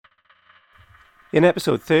In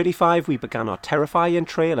episode 35 we began our terrifying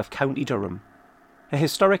trail of County Durham, a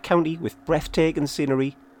historic county with breathtaking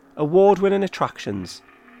scenery, award-winning attractions,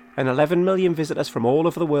 and 11 million visitors from all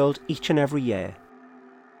over the world each and every year.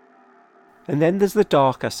 And then there's the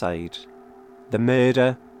darker side, the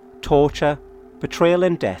murder, torture, betrayal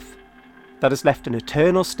and death that has left an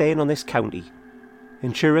eternal stain on this county,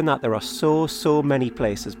 ensuring that there are so many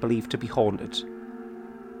places believed to be haunted.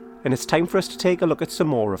 And it's time for us to take a look at some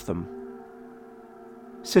more of them.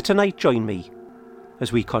 So tonight join me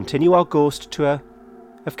as we continue our ghost tour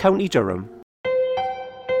of County Durham.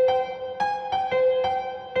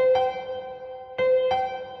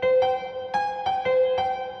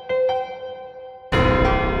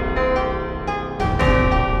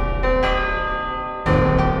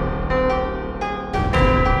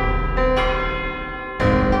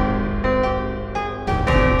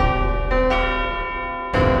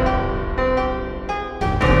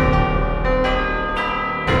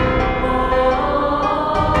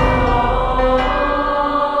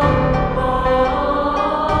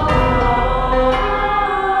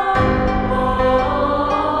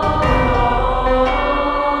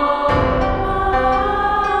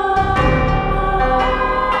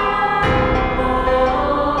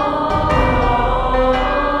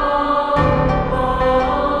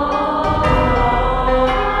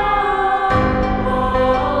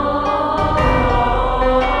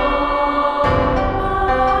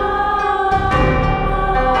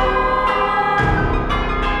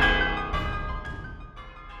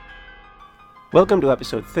 Welcome to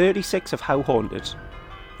episode 36 of How Haunted,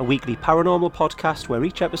 a weekly paranormal podcast where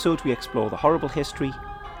each episode we explore the horrible history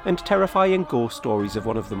and terrifying ghost stories of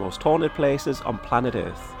one of the most haunted places on planet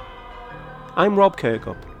Earth. I'm Rob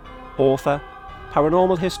Kirkup, author,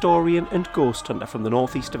 paranormal historian and ghost hunter from the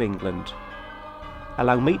northeast of England.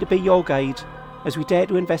 Allow me to be your guide as we dare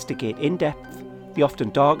to investigate in depth the often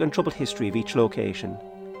dark and troubled history of each location,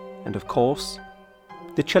 and of course,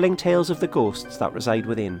 the chilling tales of the ghosts that reside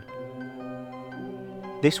within.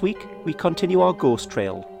 This week, we continue our ghost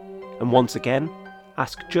trail, and once again,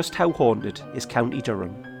 ask just how haunted is County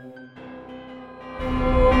Durham.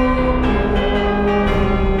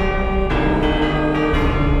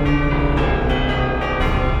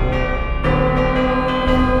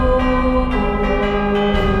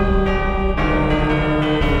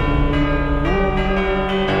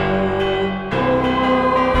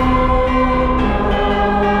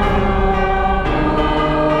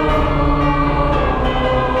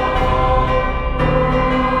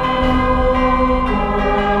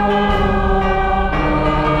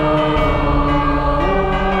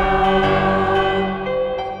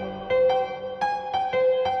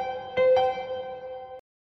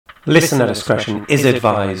 Listener discretion is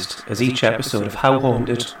advised, as each episode of How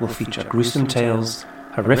Haunted will feature gruesome tales,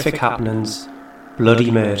 horrific happenings, bloody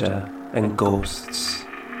murder, and ghosts.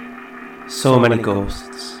 So many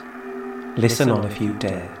ghosts. Listen on if you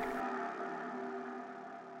dare.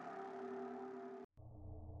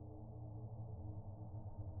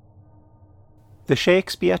 The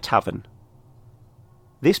Shakespeare Tavern.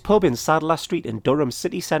 This pub in Sadler Street in Durham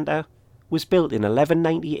city centre was built in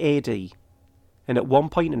 1190 AD. And at one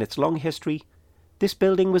point in its long history, this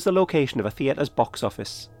building was the location of a theatre's box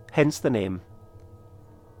office, hence the name.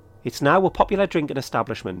 It's now a popular drinking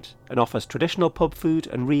establishment and offers traditional pub food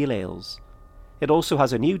and real ales. It also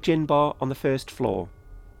has a new gin bar on the first floor.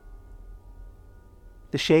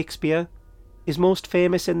 The Shakespeare is most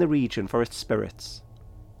famous in the region for its spirits,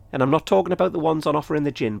 and I'm not talking about the ones on offer in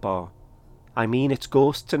the gin bar. I mean its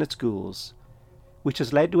ghosts and its ghouls, which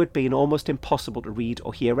has led to it being almost impossible to read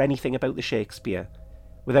or hear anything about the Shakespeare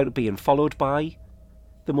without it being followed by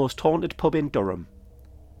the most haunted pub in Durham.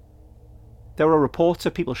 There are reports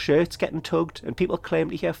of people's shirts getting tugged and people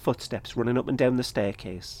claim to hear footsteps running up and down the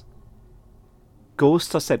staircase.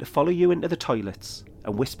 Ghosts are said to follow you into the toilets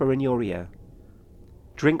and whisper in your ear.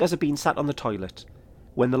 Drinkers have been sat on the toilet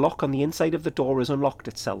when the lock on the inside of the door has unlocked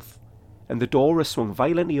itself and the door is swung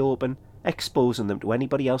violently open, exposing them to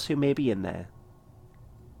anybody else who may be in there.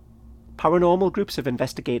 Paranormal groups have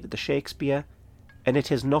investigated the Shakespeare, and it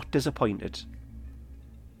has not disappointed.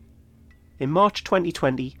 In March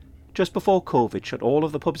 2020, just before COVID shut all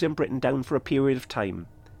of the pubs in Britain down for a period of time,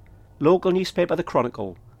 local newspaper The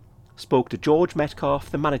Chronicle spoke to George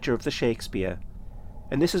Metcalfe, the manager of the Shakespeare,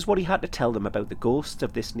 and this is what he had to tell them about the ghosts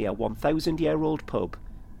of this near 1,000-year-old pub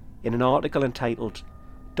in an article entitled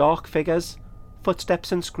 "Dark Figures,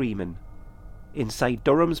 Footsteps and Screaming" inside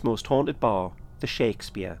Durham's most haunted bar, the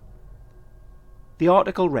Shakespeare. The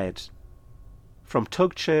article read, "From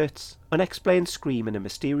tugged shirts, unexplained screaming and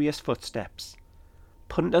mysterious footsteps,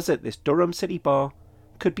 punters at this Durham city bar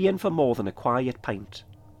could be in for more than a quiet pint.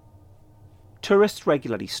 Tourists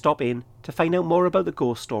regularly stop in to find out more about the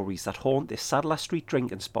ghost stories that haunt this Sadler Street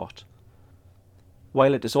drinking spot,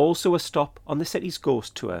 while it is also a stop on the city's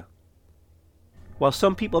ghost tour. While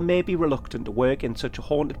some people may be reluctant to work in such a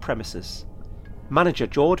haunted premises, manager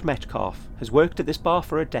George Metcalf has worked at this bar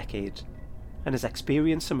for a decade and has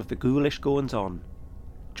experienced some of the ghoulish goings-on.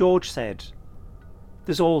 George said,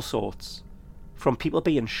 "There's all sorts, from people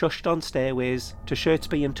being shushed on stairways to shirts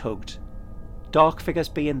being tugged, dark figures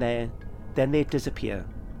being there, then they disappear.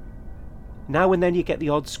 Now and then you get the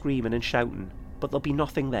odd screaming and shouting, but there'll be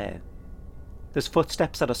nothing there. There's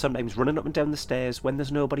footsteps that are sometimes running up and down the stairs when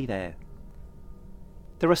there's nobody there.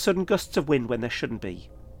 There are sudden gusts of wind when there shouldn't be,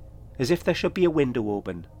 as if there should be a window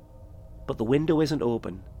open, but the window isn't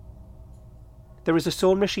open. There is a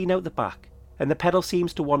sewing machine out the back, and the pedal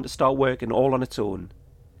seems to want to start working all on its own.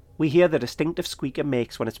 We hear the distinctive squeak it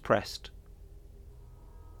makes when it's pressed.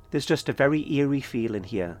 There's just a very eerie feeling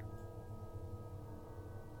here."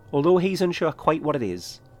 Although he's unsure quite what it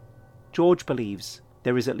is, George believes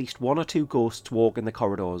there is at least one or two ghosts walking the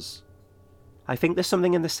corridors. "I think there's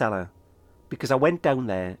something in the cellar, because I went down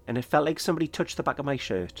there and it felt like somebody touched the back of my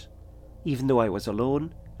shirt, even though I was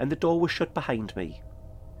alone and the door was shut behind me.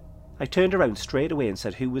 I turned around straight away and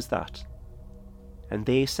said, 'Who was that?' And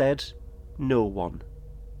they said, 'No one.'"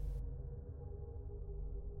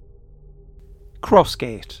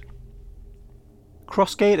 Crossgate.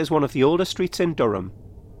 Crossgate is one of the oldest streets in Durham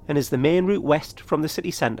and is the main route west from the city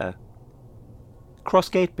centre.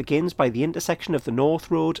 Crossgate begins by the intersection of the North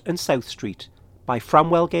Road and South Street by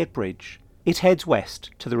Framwellgate Bridge. It heads west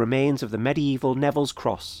to the remains of the medieval Neville's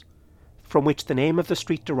Cross, from which the name of the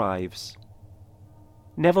street derives.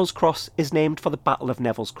 Neville's Cross is named for the Battle of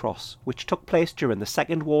Neville's Cross, which took place during the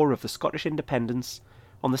Second War of the Scottish Independence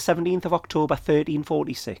on the 17th of October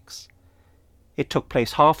 1346. It took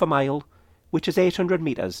place half a mile, which is 800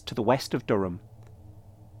 metres to the west of Durham.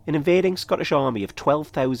 An invading Scottish army of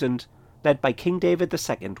 12,000, led by King David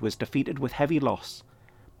II, was defeated with heavy loss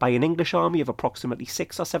by an English army of approximately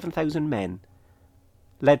 6,000 or 7,000 men,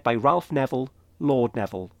 led by Ralph Neville, Lord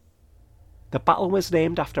Neville. The battle was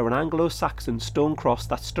named after an Anglo-Saxon stone cross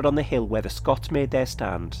that stood on the hill where the Scots made their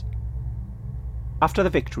stand. After the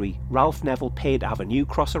victory, Ralph Neville paid to have a new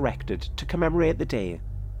cross erected to commemorate the day,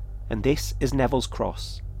 and this is Neville's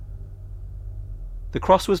Cross. The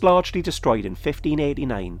cross was largely destroyed in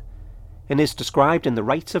 1589 and is described in the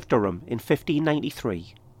Rights of Durham in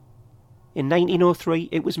 1593. In 1903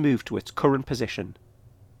 it was moved to its current position.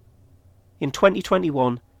 In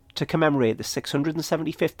 2021, to commemorate the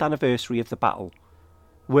 675th anniversary of the battle,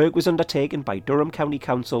 work was undertaken by Durham County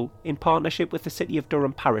Council in partnership with the City of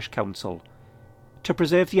Durham Parish Council to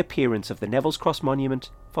preserve the appearance of the Neville's Cross monument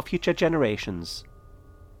for future generations.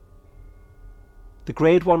 The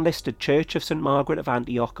Grade 1 listed Church of St Margaret of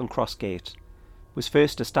Antioch on Crossgate was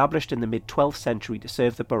first established in the mid-12th century to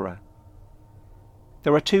serve the borough.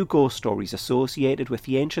 There are two ghost stories associated with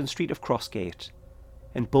the ancient street of Crossgate,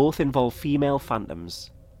 and both involve female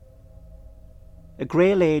phantoms. A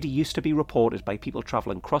grey lady used to be reported by people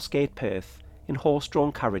travelling Crossgate Perth in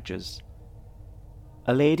horse-drawn carriages.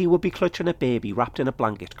 A lady would be clutching a baby wrapped in a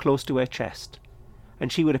blanket close to her chest,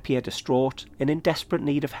 and she would appear distraught and in desperate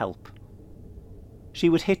need of help. She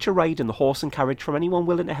would hitch a ride in the horse and carriage from anyone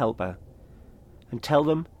willing to help her, and tell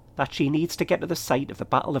them that she needs to get to the site of the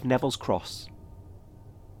Battle of Neville's Cross.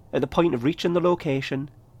 At the point of reaching the location,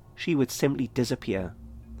 she would simply disappear.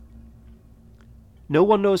 No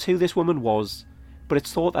one knows who this woman was, but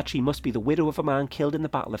it's thought that she must be the widow of a man killed in the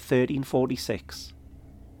Battle of 1346.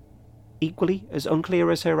 Equally as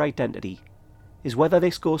unclear as her identity is whether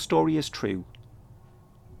this ghost story is true,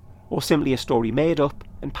 or simply a story made up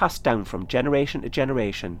and passed down from generation to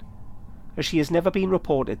generation, as she has never been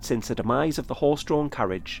reported since the demise of the horse-drawn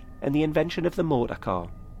carriage and the invention of the motor car.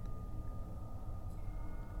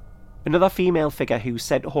 Another female figure who's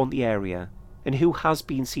said to haunt the area, and who has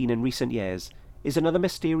been seen in recent years, is another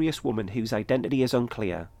mysterious woman whose identity is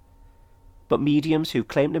unclear. But mediums who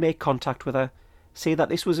claim to make contact with her say that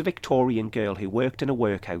this was a Victorian girl who worked in a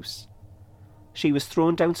workhouse. She was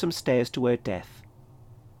thrown down some stairs to her death.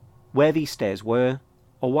 Where these stairs were,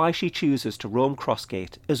 or why she chooses to roam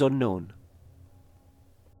Crossgate, is unknown.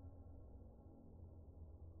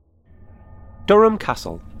 Durham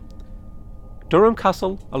Castle. Durham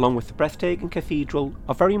Castle, along with the breathtaking cathedral,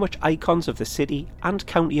 are very much icons of the city and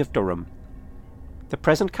county of Durham. The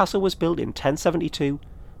present castle was built in 1072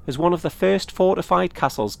 as one of the first fortified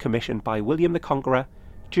castles commissioned by William the Conqueror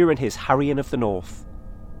during his harrying of the north.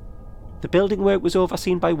 The building work was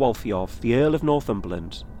overseen by Waltheof, the Earl of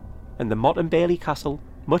Northumberland, and the Motte and Bailey Castle,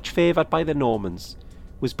 much favoured by the Normans,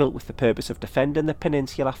 was built with the purpose of defending the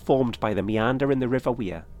peninsula formed by the meander in the River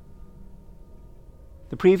Wear.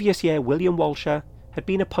 The previous year, William Walsher had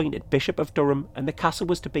been appointed Bishop of Durham, and the castle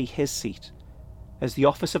was to be his seat, as the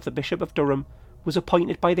office of the Bishop of Durham was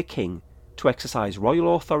appointed by the King to exercise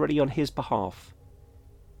royal authority on his behalf.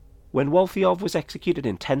 When Waltheof was executed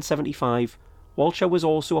in 1075, Walsher was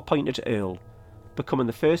also appointed Earl, becoming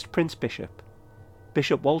the first Prince Bishop.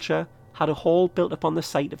 Bishop Walsher had a hall built upon the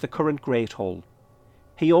site of the current Great Hall.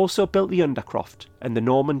 He also built the Undercroft and the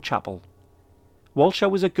Norman Chapel. Walsher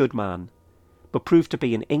was a good man, but proved to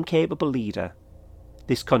be an incapable leader.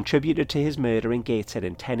 This contributed to his murder in Gateshead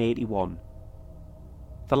in 1081.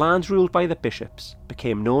 The lands ruled by the bishops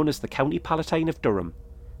became known as the County Palatine of Durham,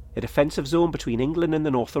 a defensive zone between England and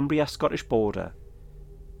the Northumbria-Scottish border.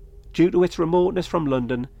 Due to its remoteness from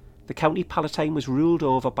London, the County Palatine was ruled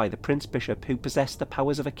over by the Prince Bishop, who possessed the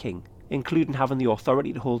powers of a king, including having the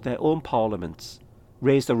authority to hold their own parliaments,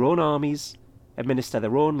 raise their own armies, administer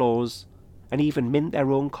their own laws, and even mint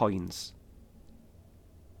their own coins.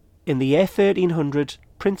 In the year 1300,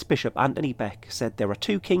 Prince Bishop Anthony Beck said there are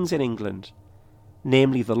two kings in England,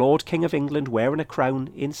 namely the Lord King of England wearing a crown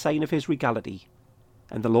in sign of his regality,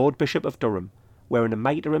 and the Lord Bishop of Durham wearing a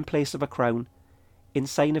mitre in place of a crown in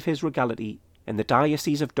sign of his regality in the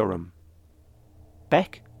Diocese of Durham.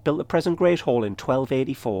 Beck built the present Great Hall in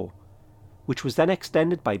 1284, which was then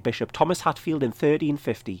extended by Bishop Thomas Hatfield in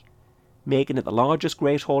 1350, making it the largest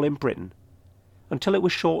Great Hall in Britain, until it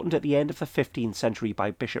was shortened at the end of the 15th century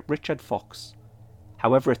by Bishop Richard Fox.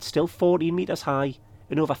 However, it's still 14 metres high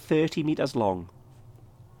and over 30 metres long.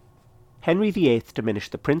 Henry VIII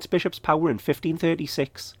diminished the Prince Bishop's power in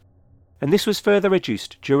 1536, and this was further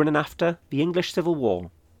reduced during and after the English Civil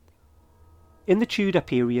War. In the Tudor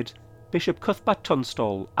period, Bishop Cuthbert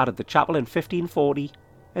Tunstall added the chapel in 1540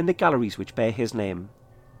 and the galleries which bear his name.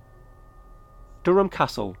 Durham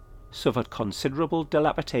Castle suffered considerable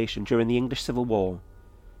dilapidation during the English Civil War,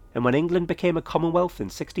 and when England became a Commonwealth in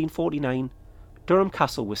 1649, Durham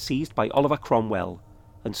Castle was seized by Oliver Cromwell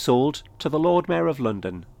and sold to the Lord Mayor of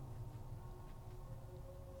London.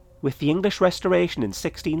 With the English Restoration in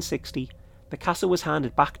 1660, the castle was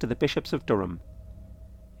handed back to the Bishops of Durham.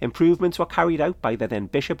 Improvements were carried out by the then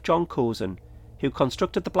Bishop John Cozen, who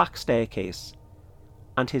constructed the Black Staircase,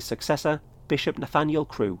 and his successor, Bishop Nathaniel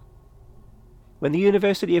Crewe. When the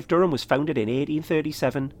University of Durham was founded in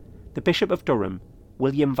 1837, the Bishop of Durham,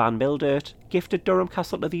 William van Mildert, gifted Durham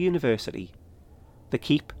Castle to the university. The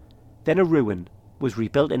keep, then a ruin, was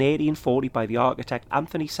rebuilt in 1840 by the architect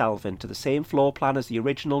Anthony Salvin to the same floor plan as the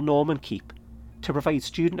original Norman keep, to provide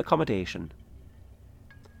student accommodation.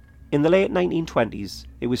 In the late 1920s,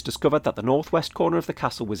 it was discovered that the northwest corner of the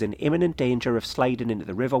castle was in imminent danger of sliding into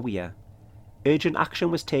the River Wear. Urgent action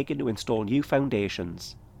was taken to install new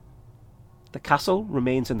foundations. The castle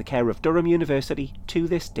remains in the care of Durham University to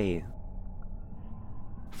this day.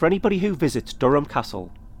 For anybody who visits Durham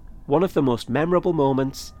Castle, one of the most memorable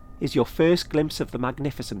moments is your first glimpse of the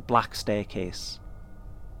magnificent Black Staircase.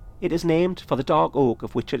 It is named for the dark oak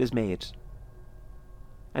of which it is made,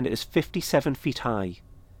 and it is 57 feet high.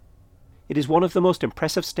 It is one of the most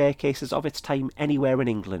impressive staircases of its time anywhere in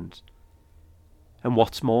England. And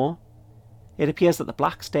what's more, it appears that the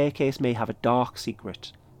Black Staircase may have a dark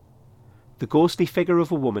secret. The ghostly figure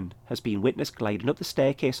of a woman has been witnessed gliding up the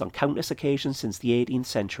staircase on countless occasions since the 18th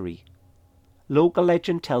century. Local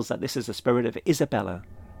legend tells that this is the spirit of Isabella,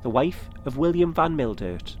 the wife of William van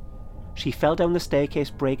Mildert. She fell down the staircase,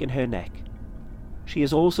 breaking her neck. She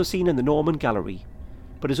is also seen in the Norman Gallery,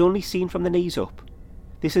 but is only seen from the knees up.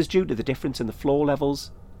 This is due to the difference in the floor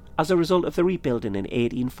levels as a result of the rebuilding in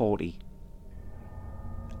 1840.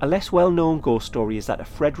 A less well-known ghost story is that of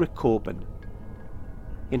Frederick Coburn.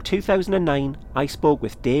 In 2009, I spoke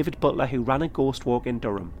with David Butler, who ran a ghost walk in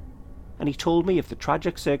Durham, and he told me of the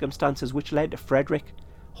tragic circumstances which led to Frederick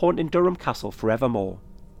haunting Durham Castle forevermore.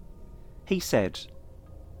 He said,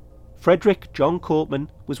 Frederick John Copeman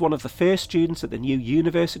was one of the first students at the new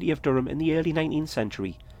University of Durham in the early 19th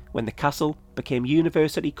century, when the castle became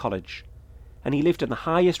University College, and he lived in the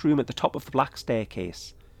highest room at the top of the Black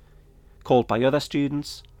Staircase, called by other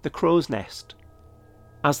students the Crow's Nest.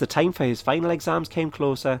 As the time for his final exams came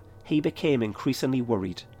closer, he became increasingly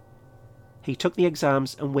worried. He took the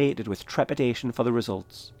exams and waited with trepidation for the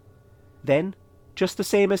results. Then, just the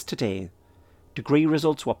same as today, degree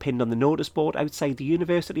results were pinned on the notice board outside the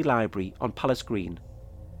university library on Palace Green,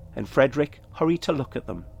 and Frederick hurried to look at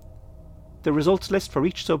them. The results list for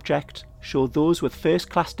each subject showed those with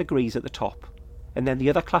first-class degrees at the top, and then the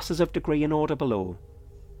other classes of degree in order below.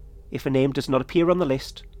 If a name does not appear on the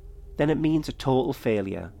list, then it means a total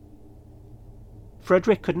failure.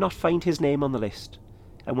 Frederick could not find his name on the list.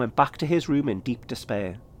 and went back to his room in deep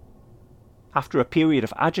despair. After a period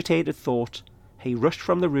of agitated thought, he rushed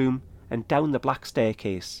from the room and down the black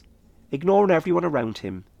staircase. Ignoring everyone around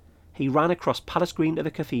him, he ran across Palace Green to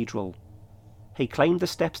the cathedral. He climbed the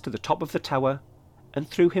steps to the top of the tower and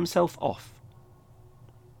threw himself off.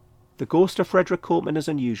 The ghost of Frederick Copeman is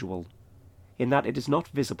unusual, in that it is not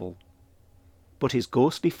visible, but his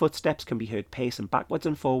ghostly footsteps can be heard pacing backwards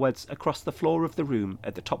and forwards across the floor of the room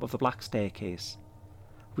at the top of the black staircase,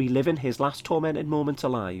 reliving his last tormented moments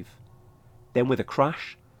alive. Then with a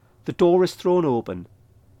crash, the door is thrown open,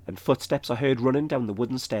 and footsteps are heard running down the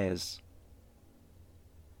wooden stairs.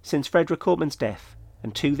 Since Frederick Copeman's death,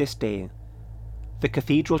 and to this day, the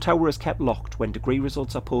cathedral tower is kept locked when degree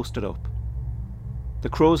results are posted up. The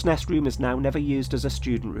Crow's Nest room is now never used as a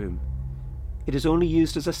student room. It is only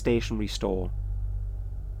used as a stationery store.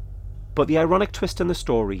 But the ironic twist in the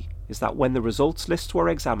story is that when the results lists were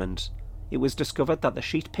examined, it was discovered that the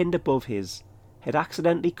sheet pinned above his had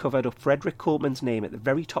accidentally covered up Frederick Copeman's name at the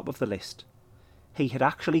very top of the list. He had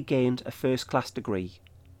actually gained a first-class degree.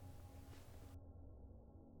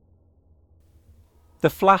 The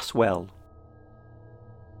Flass Well.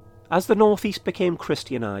 As the northeast became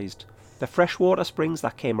Christianised, the freshwater springs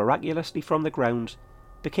that came miraculously from the ground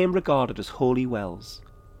became regarded as holy wells,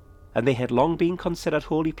 and they had long been considered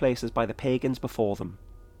holy places by the pagans before them.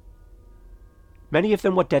 Many of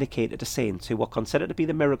them were dedicated to saints who were considered to be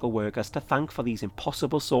the miracle workers to thank for these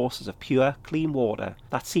impossible sources of pure, clean water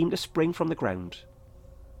that seemed to spring from the ground.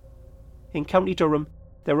 In County Durham,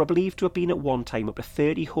 there are believed to have been at one time up to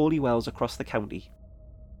 30 holy wells across the county.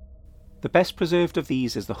 The best preserved of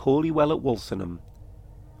these is the Holy Well at Wolstenham,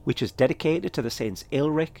 which is dedicated to the saints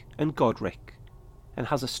Aelric and Godric, and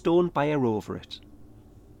has a stone bier over it.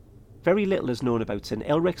 Very little is known about St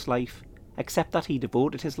Aelric's life, except that he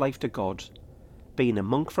devoted his life to God, being a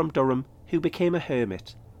monk from Durham who became a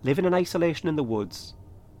hermit, living in isolation in the woods.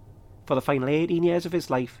 For the final 18 years of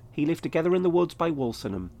his life, he lived together in the woods by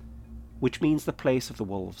Wolstenham, which means the place of the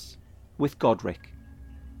wolves, with Godric,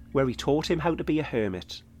 where he taught him how to be a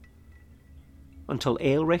hermit. Until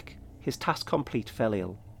Aelric, his task complete, fell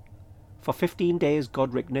ill. For 15 days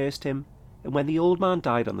Godric nursed him, and when the old man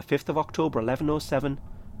died on the 5th of October 1107,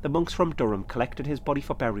 the monks from Durham collected his body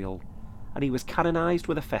for burial, and he was canonised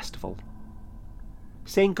with a festival.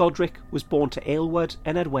 St Godric was born to Aylward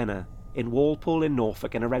and Edwina in Walpole in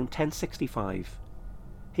Norfolk in around 1065.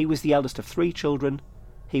 He was the eldest of 3 children.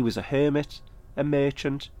 He was a hermit, a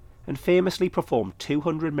merchant, and famously performed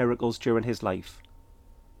 200 miracles during his life.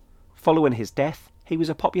 Following his death, he was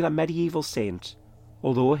a popular medieval saint,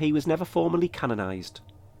 although he was never formally canonised.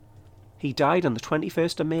 He died on the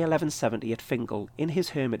 21st of May 1170 at Fingal in his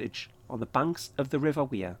hermitage on the banks of the River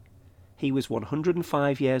Wear. He was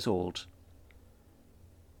 105 years old.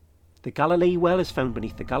 The Galilee Well is found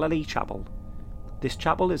beneath the Galilee Chapel. This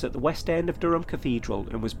chapel is at the west end of Durham Cathedral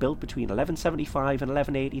and was built between 1175 and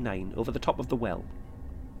 1189 over the top of the well.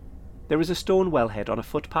 There is a stone wellhead on a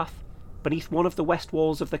footpath beneath one of the west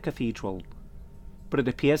walls of the cathedral, but it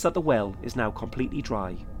appears that the well is now completely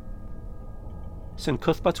dry. St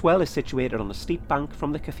Cuthbert's Well is situated on a steep bank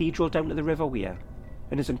from the cathedral down to the River Wear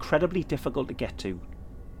and is incredibly difficult to get to.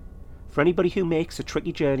 For anybody who makes a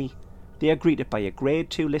tricky journey, they are greeted by a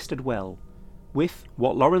Grade 2 listed well, with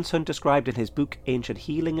what Lawrence Hunt described in his book Ancient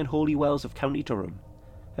Healing and Holy Wells of County Durham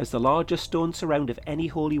as the largest stone surround of any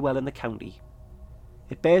holy well in the county.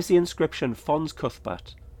 It bears the inscription Fons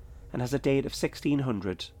Cuthbert and has a date of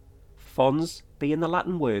 1600, fons being the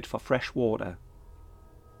Latin word for fresh water.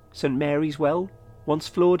 St Mary's Well once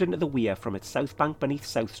flowed into the Wear from its south bank beneath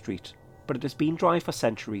South Street, but it has been dry for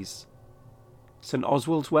centuries. St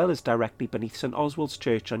Oswald's Well is directly beneath St Oswald's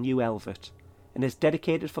Church on New Elvet and is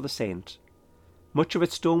dedicated for the saint. Much of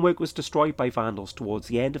its stonework was destroyed by vandals towards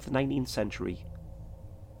the end of the 19th century.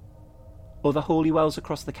 Other holy wells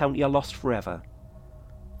across the county are lost forever.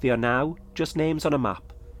 They are now just names on a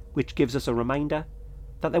map, which gives us a reminder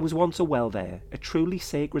that there was once a well there, a truly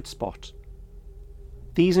sacred spot.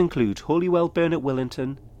 These include Holywell Burn at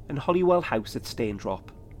Willington and Holywell House at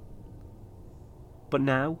Staindrop. But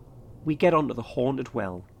now we get onto the haunted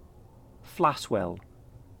well, Flass Well.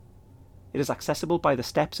 It is accessible by the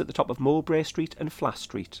steps at the top of Mowbray Street and Flass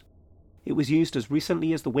Street. It was used as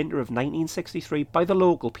recently as the winter of 1963 by the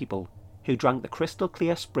local people who drank the crystal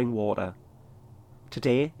clear spring water.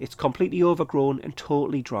 Today it's completely overgrown and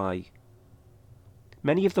totally dry.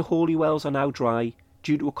 Many of the holy wells are now dry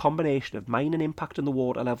due to a combination of mining impact on the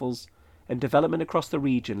water levels and development across the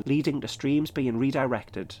region leading to streams being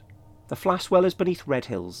redirected. The Flass Well is beneath Red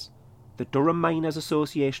Hills, the Durham Miners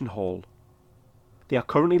Association Hall. They are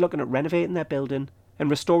currently looking at renovating their building and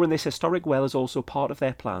restoring this historic well is also part of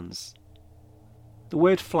their plans. The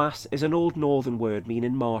word flass is an old northern word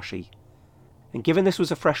meaning marshy, and given this was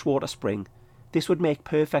a freshwater spring, this would make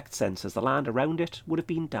perfect sense as the land around it would have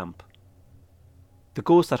been damp. The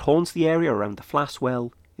ghost that haunts the area around the Flass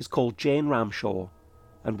well is called Jane Ramshaw,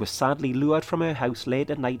 and was sadly lured from her house late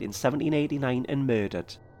at night in 1789 and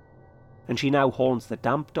murdered. And she now haunts the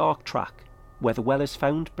damp, dark track where the well is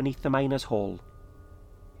found beneath the miners' hall.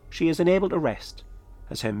 She is unable to rest,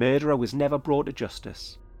 as her murderer was never brought to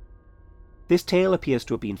justice. This tale appears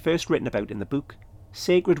to have been first written about in the book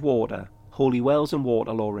Sacred Water, Holy Wells and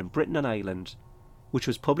Water Law in Britain and Ireland, which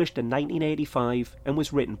was published in 1985 and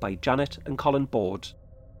was written by Janet and Colin Board.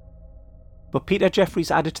 But Peter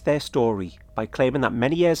Jeffreys added to their story by claiming that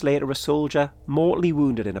many years later a soldier, mortally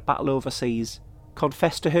wounded in a battle overseas,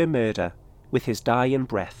 confessed to her murder with his dying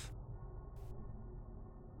breath.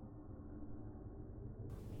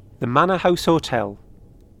 The Manor House Hotel.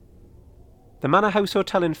 The Manor House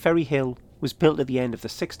Hotel in Ferry Hill was built at the end of the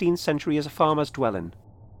 16th century as a farmer's dwelling.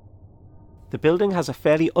 The building has a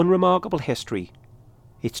fairly unremarkable history.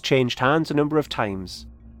 It's changed hands a number of times,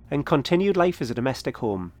 and continued life as a domestic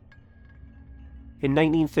home. In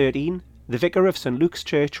 1913, the vicar of St Luke's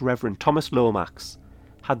Church, Reverend Thomas Lomax,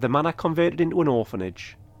 had the manor converted into an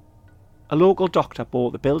orphanage. A local doctor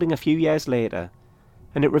bought the building a few years later,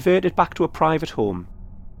 and it reverted back to a private home.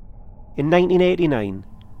 In 1989,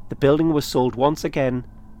 the building was sold once again,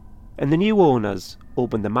 and the new owners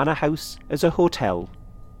opened the manor house as a hotel.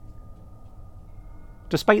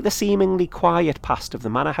 Despite the seemingly quiet past of the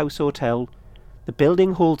Manor House Hotel, the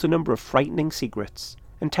building holds a number of frightening secrets,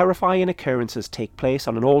 and terrifying occurrences take place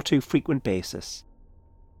on an all too frequent basis.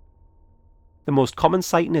 The most common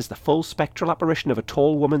sighting is the full spectral apparition of a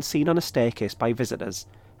tall woman seen on a staircase by visitors,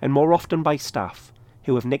 and more often by staff,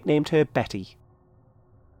 who have nicknamed her Betty.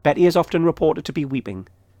 Betty is often reported to be weeping,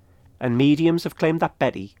 and mediums have claimed that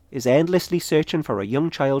Betty is endlessly searching for a young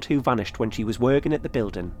child who vanished when she was working at the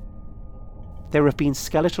building. There have been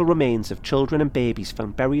skeletal remains of children and babies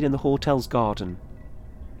found buried in the hotel's garden,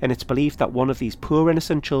 and it's believed that one of these poor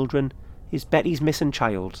innocent children is Betty's missing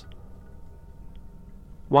child.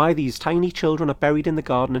 Why these tiny children are buried in the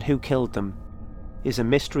garden and who killed them is a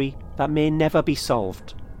mystery that may never be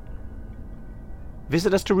solved.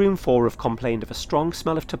 Visitors to room 4 have complained of a strong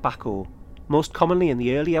smell of tobacco, most commonly in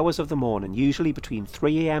the early hours of the morning, usually between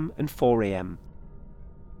 3 a.m. and 4 a.m.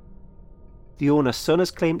 The owner's son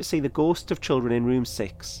has claimed to see the ghosts of children in room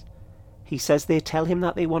 6. He says they tell him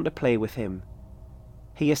that they want to play with him.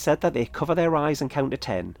 He has said that they cover their eyes and count to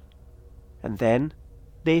 10, and then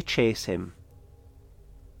they chase him.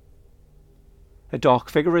 A dark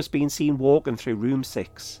figure has been seen walking through room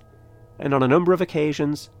 6, and on a number of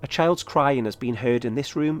occasions a child's crying has been heard in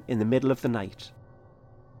this room in the middle of the night.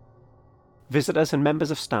 Visitors and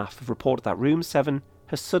members of staff have reported that room 7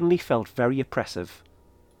 has suddenly felt very oppressive.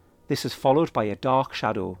 This is followed by a dark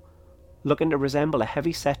shadow, looking to resemble a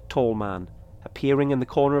heavy-set tall man, appearing in the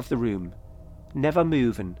corner of the room, never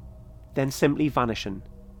moving, then simply vanishing.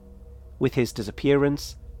 With his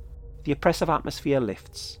disappearance, the oppressive atmosphere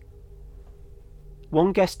lifts.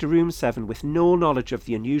 One guest to room 7, with no knowledge of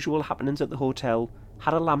the unusual happenings at the hotel,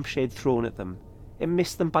 had a lampshade thrown at them. It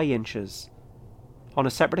missed them by inches. On a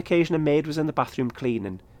separate occasion, a maid was in the bathroom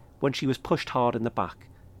cleaning when she was pushed hard in the back.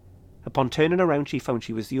 Upon turning around, she found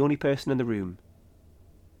she was the only person in the room.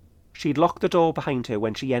 She'd locked the door behind her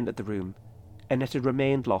when she entered the room, and it had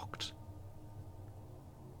remained locked.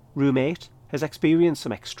 Room 8 has experienced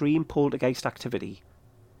some extreme poltergeist activity.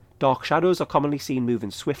 Dark shadows are commonly seen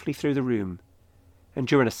moving swiftly through the room, and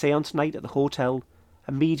during a séance night at the hotel,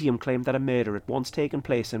 a medium claimed that a murder had once taken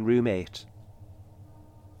place in room 8.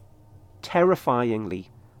 Terrifyingly,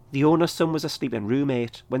 the owner's son was asleep in room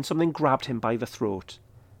 8 when something grabbed him by the throat.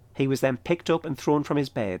 He was then picked up and thrown from his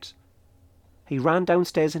bed. He ran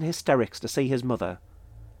downstairs in hysterics to see his mother.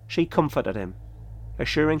 She comforted him,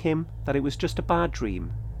 assuring him that it was just a bad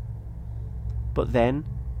dream. But then,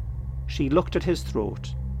 she looked at his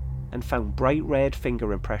throat and found bright red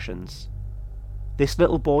finger impressions. This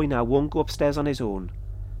little boy now won't go upstairs on his own.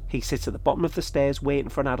 He sits at the bottom of the stairs waiting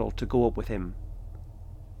for an adult to go up with him.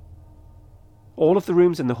 All of the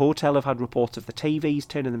rooms in the hotel have had reports of the TVs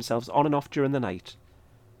turning themselves on and off during the night.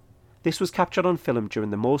 This was captured on film during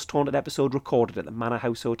the most haunted episode recorded at the Manor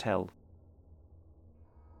House Hotel.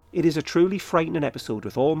 It is a truly frightening episode,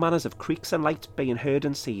 with all manners of creaks and lights being heard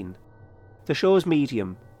and seen. The show's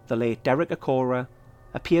medium, the late Derek Acora,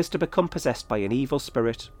 appears to become possessed by an evil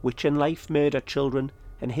spirit which in life murdered children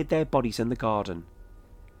and hid their bodies in the garden.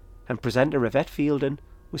 And presenter Yvette Fielding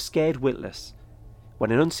was scared witless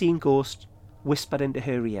when an unseen ghost whispered into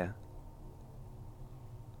her ear.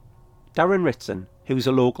 Darren Ritson, who is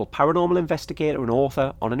a local paranormal investigator and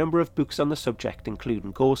author on a number of books on the subject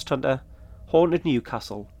including Ghost Hunter, Haunted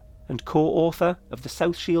Newcastle, and co-author of the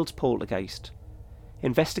South Shields Poltergeist,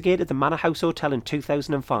 investigated the Manor House Hotel in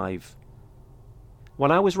 2005.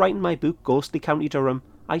 When I was writing my book Ghostly County Durham,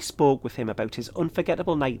 I spoke with him about his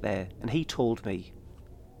unforgettable night there, and he told me.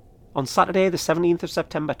 On Saturday the 17th of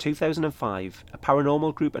September 2005, a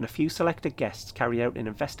paranormal group and a few selected guests carried out an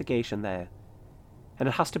investigation there, and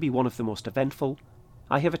it has to be one of the most eventful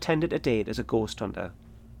I have attended to date as a ghost hunter.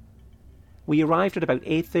 We arrived at about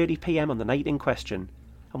 8:30 p.m. on the night in question,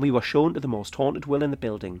 and we were shown to the most haunted will in the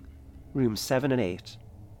building, rooms 7 and 8.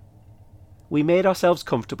 We made ourselves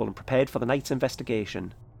comfortable and prepared for the night's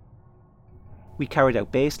investigation. We carried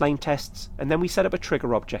out baseline tests, and then we set up a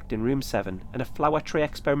trigger object in room 7 and a flower tray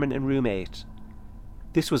experiment in room 8.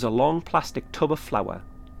 This was a long plastic tub of flour,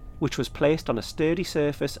 which was placed on a sturdy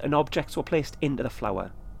surface and objects were placed into the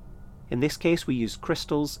flour. In this case we used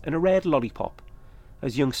crystals and a red lollipop,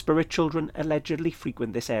 as young spirit children allegedly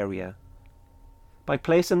frequent this area. By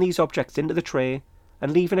placing these objects into the tray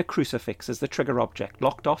and leaving a crucifix as the trigger object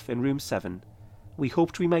locked off in room 7, we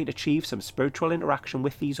hoped we might achieve some spiritual interaction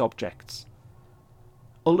with these objects.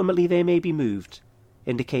 Ultimately they may be moved,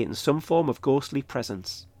 indicating some form of ghostly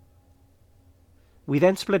presence. We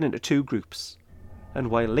then split into two groups, and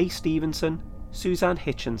while Lee Stevenson, Suzanne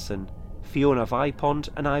Hitchinson, Fiona Vipond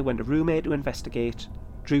and I went to room 8 to investigate,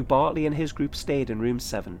 Drew Bartley and his group stayed in room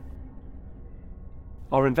 7.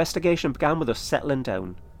 Our investigation began with us settling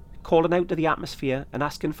down, calling out to the atmosphere and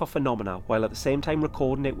asking for phenomena while at the same time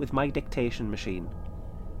recording it with my dictation machine.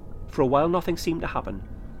 For a while nothing seemed to happen,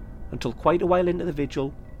 until quite a while into the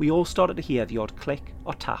vigil we all started to hear the odd click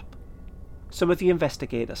or tap. Some of the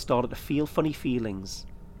investigators started to feel funny feelings,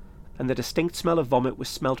 and the distinct smell of vomit was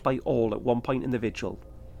smelt by all at one point in the vigil,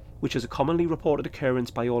 which is a commonly reported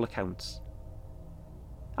occurrence by all accounts.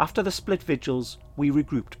 After the split vigils, we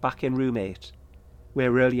regrouped back in room 8,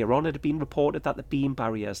 where earlier on it had been reported that the beam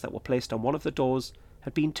barriers that were placed on one of the doors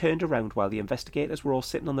had been turned around while the investigators were all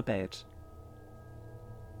sitting on the bed.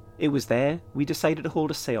 It was there we decided to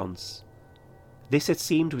hold a séance. This, it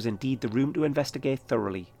seemed, was indeed the room to investigate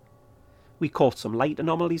thoroughly. We caught some light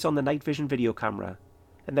anomalies on the night vision video camera,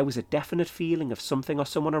 and there was a definite feeling of something or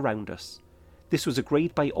someone around us. This was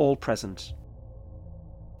agreed by all present.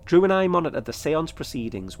 Drew and I monitored the séance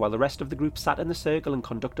proceedings while the rest of the group sat in the circle and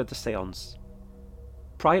conducted the séance.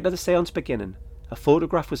 Prior to the séance beginning, a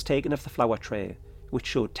photograph was taken of the flower tray, which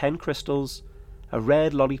showed 10 crystals, a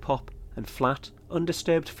red lollipop, and flat,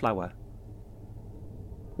 undisturbed flour.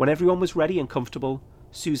 When everyone was ready and comfortable,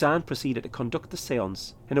 Suzanne proceeded to conduct the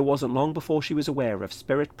séance, and it wasn't long before she was aware of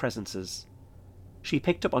spirit presences. She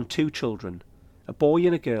picked up on 2 children, a boy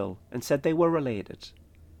and a girl, and said they were related.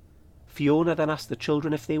 Fiona then asked the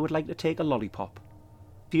children if they would like to take a lollipop.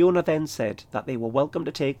 Fiona then said that they were welcome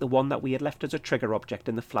to take the one that we had left as a trigger object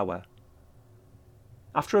in the flour.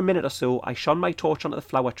 After a minute or so, I shone my torch onto the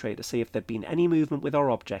flower tray to see if there'd been any movement with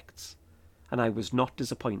our objects, and I was not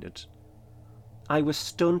disappointed. I was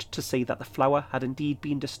stunned to see that the flour had indeed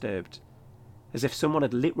been disturbed, as if someone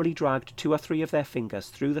had literally dragged 2 or 3 of their fingers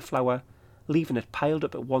through the flour, leaving it piled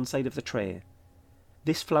up at one side of the tray.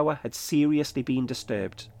 This flour had seriously been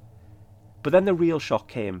disturbed. But then the real shock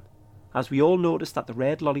came, as we all noticed that the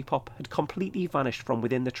red lollipop had completely vanished from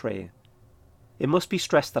within the tray. It must be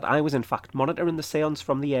stressed that I was in fact monitoring the séance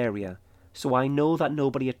from the area, so I know that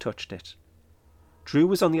nobody had touched it. Drew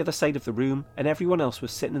was on the other side of the room and everyone else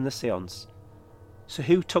was sitting in the séance. So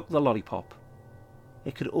who took the lollipop?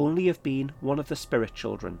 It could only have been one of the spirit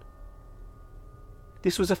children.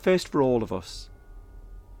 This was a first for all of us.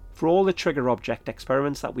 For all the trigger object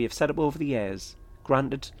experiments that we have set up over the years,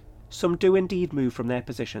 granted, some do indeed move from their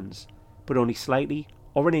positions, but only slightly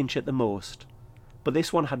or an inch at the most. But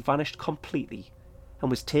this one had vanished completely and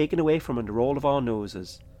was taken away from under all of our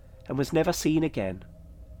noses and was never seen again.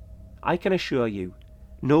 I can assure you,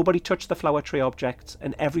 nobody touched the flower tray objects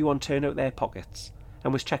and everyone turned out their pockets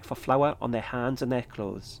and was checked for flour on their hands and their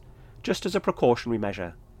clothes, just as a precautionary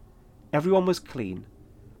measure. Everyone was clean,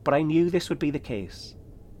 but I knew this would be the case.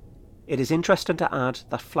 It is interesting to add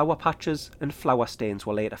that flower patches and flower stains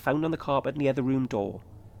were later found on the carpet near the room door.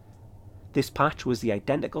 This patch was the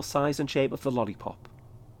identical size and shape of the lollipop.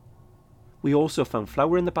 We also found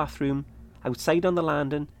flour in the bathroom, outside on the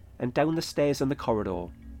landing, and down the stairs in the corridor.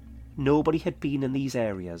 Nobody had been in these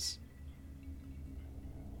areas.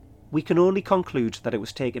 We can only conclude that it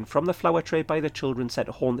was taken from the flower tray by the children set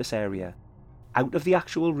to haunt this area, out of the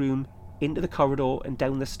actual room, into the corridor and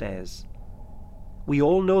down the stairs. We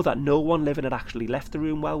all know that no one living had actually left the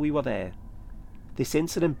room while we were there. This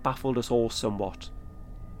incident baffled us all somewhat,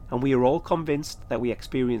 and we are all convinced that we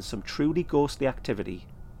experienced some truly ghostly activity.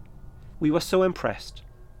 We were so impressed.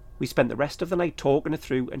 We spent the rest of the night talking it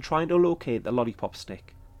through and trying to locate the lollipop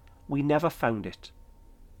stick. We never found it.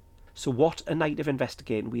 So what a night of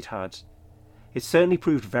investigating we'd had. It certainly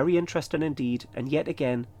proved very interesting indeed, and yet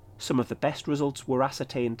again, some of the best results were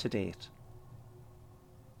ascertained to date.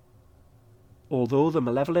 Although the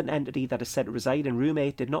malevolent entity that is said to reside in room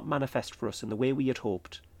 8 did not manifest for us in the way we had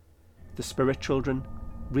hoped, the spirit children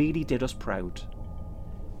really did us proud.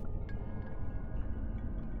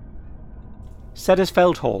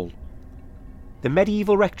 Sedgersfeld Hall. The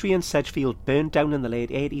medieval rectory in Sedgefield burned down in the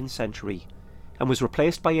late 18th century and was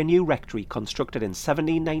replaced by a new rectory constructed in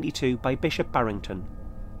 1792 by Bishop Barrington.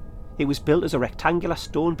 It was built as a rectangular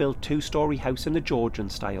stone-built two-storey house in the Georgian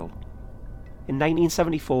style. In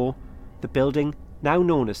 1974, the building, now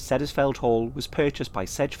known as Sedgersfeld Hall, was purchased by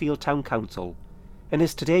Sedgefield Town Council and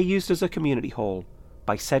is today used as a community hall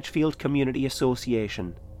by Sedgefield Community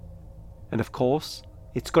Association. And of course,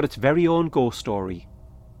 it's got its very own ghost story.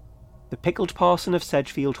 The pickled parson of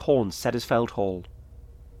Sedgefield haunts Sedgersfeld Hall.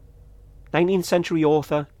 19th century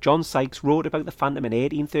author John Sykes wrote about the phantom in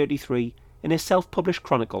 1833 in his self-published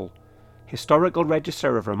chronicle, Historical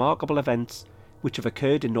Register of Remarkable Events which have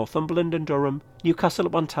occurred in Northumberland and Durham, Newcastle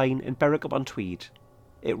upon Tyne and Berwick upon Tweed.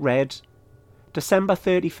 It read, December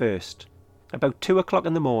 31st, about 2 o'clock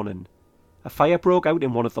in the morning, a fire broke out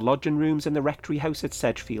in one of the lodging rooms in the rectory house at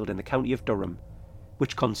Sedgefield in the county of Durham,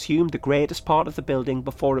 which consumed the greatest part of the building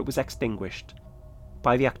before it was extinguished.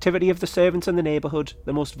 By the activity of the servants in the neighbourhood,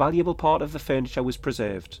 the most valuable part of the furniture was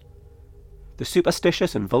preserved. The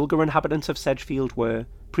superstitious and vulgar inhabitants of Sedgefield were,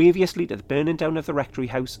 previously to the burning down of the rectory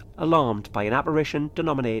house, alarmed by an apparition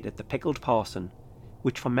denominated the Pickled Parson,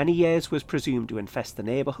 which for many years was presumed to infest the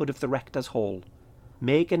neighbourhood of the rector's hall,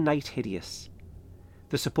 making night hideous.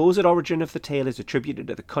 The supposed origin of the tale is attributed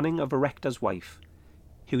to the cunning of a rector's wife,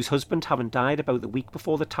 whose husband having died about the week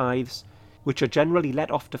before the tithes, which are generally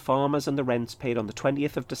let off to farmers and the rents paid on the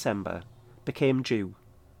 20th of December, became due.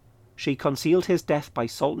 She concealed his death by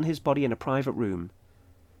salting his body in a private room.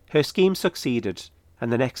 Her scheme succeeded,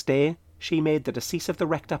 and the next day she made the decease of the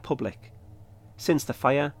rector public. Since the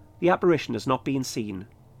fire, the apparition has not been seen.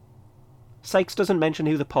 Sykes doesn't mention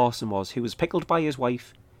who the parson was who was pickled by his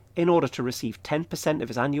wife in order to receive 10% of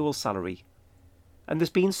his annual salary, and there's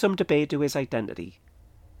been some debate to his identity.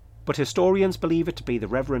 But historians believe it to be the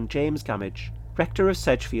Reverend James Gamage, rector of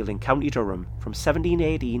Sedgefield in County Durham from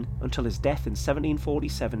 1718 until his death in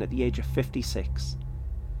 1747 at the age of 56,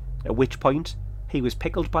 at which point he was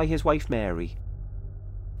pickled by his wife Mary.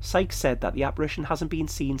 Sykes said that the apparition hasn't been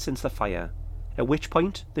seen since the fire, at which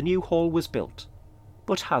point the new hall was built.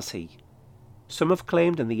 But has he? Some have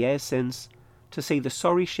claimed in the years since to see the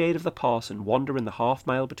sorry shade of the parson wander in the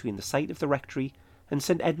half-mile between the site of the rectory and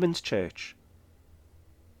St Edmund's Church.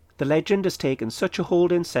 The legend has taken such a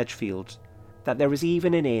hold in Sedgefield that there is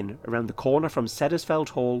even an inn around the corner from Sedgersfeld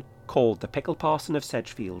Hall called the Pickled Parson of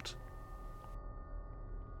Sedgefield.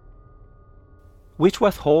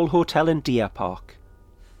 Whitworth Hall Hotel in Deer Park.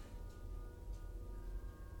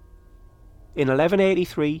 In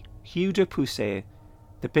 1183, Hugh de Puiset,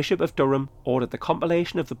 the Bishop of Durham, ordered the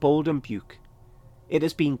compilation of the Bolden Buke. It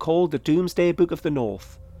has been called the Doomsday Book of the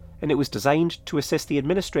North, and it was designed to assist the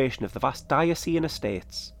administration of the vast diocesan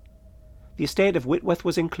estates. The estate of Whitworth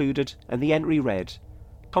was included, and the entry read,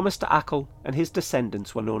 Thomas de Ackle and his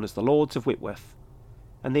descendants were known as the Lords of Whitworth,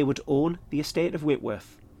 and they would own the estate of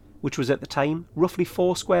Whitworth, which was at the time roughly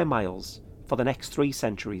 4 square miles, for the next 3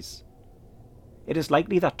 centuries. It is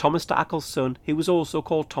likely that Thomas de Ackle's son, who was also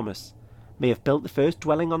called Thomas, may have built the first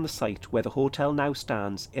dwelling on the site where the hotel now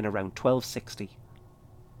stands in around 1260.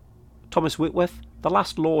 Thomas Whitworth, the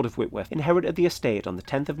last Lord of Whitworth, inherited the estate on the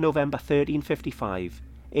 10th of November 1355,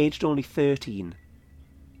 aged only 13.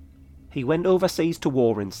 He went overseas to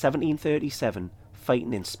war in 1737,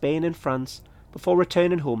 fighting in Spain and France, before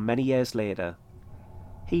returning home many years later.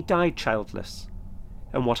 He died childless,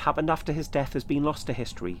 and what happened after his death has been lost to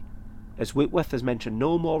history, as Whitworth is mentioned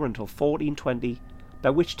no more until 1420, by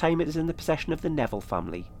which time it is in the possession of the Neville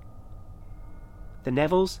family. The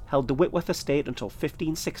Nevilles held the Whitworth estate until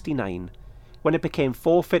 1569, when it became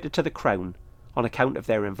forfeited to the Crown on account of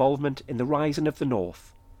their involvement in the Rising of the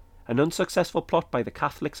North, an unsuccessful plot by the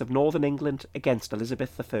Catholics of Northern England against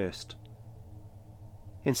Elizabeth I.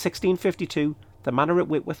 In 1652, the manor at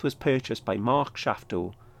Whitworth was purchased by Mark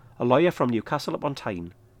Shafto, a lawyer from Newcastle upon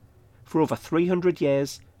Tyne. For over 300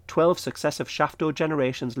 years, 12 successive Shafto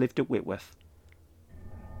generations lived at Whitworth,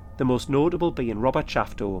 the most notable being Robert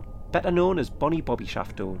Shafto, better known as Bonnie Bobby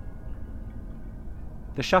Shafto.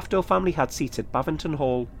 The Shafto family had seats at Bavington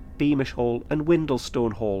Hall, Beamish Hall and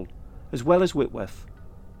Windlestone Hall, as well as Whitworth.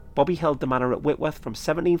 Bobby held the manor at Whitworth from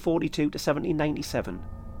 1742 to 1797.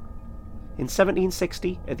 In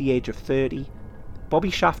 1760, at the age of 30,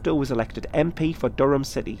 Bobby Shafto was elected MP for Durham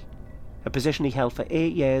City, a position he held for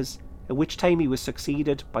 8 years, at which time he was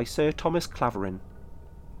succeeded by Sir Thomas Clavering.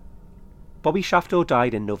 Bobby Shafto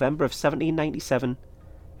died in November of 1797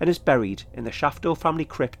 and is buried in the Shafto family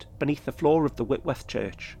crypt beneath the floor of the Whitworth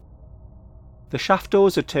Church. The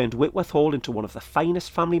Shaftos had turned Whitworth Hall into one of the finest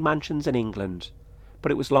family mansions in England, but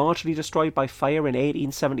it was largely destroyed by fire in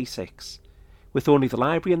 1876, with only the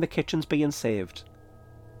library and the kitchens being saved.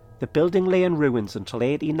 The building lay in ruins until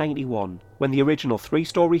 1891, when the original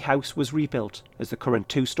 3-storey house was rebuilt as the current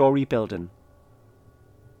 2-storey building.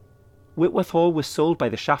 Whitworth Hall was sold by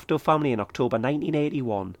the Shafto family in October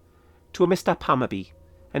 1981 to a Mr. Pammerby,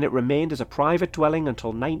 and it remained as a private dwelling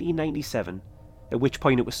until 1997, at which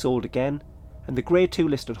point it was sold again, and the Grade 2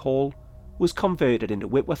 listed hall was converted into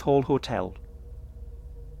Whitworth Hall Hotel.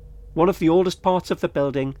 One of the oldest parts of the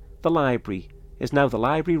building, the library, is now the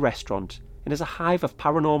library restaurant and is a hive of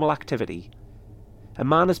paranormal activity. A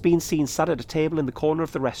man has been seen sat at a table in the corner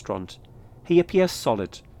of the restaurant. He appears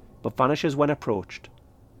solid, but vanishes when approached.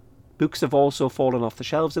 Books have also fallen off the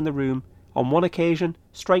shelves in the room, on one occasion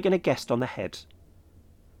striking a guest on the head.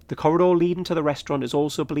 The corridor leading to the restaurant is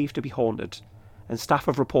also believed to be haunted, and staff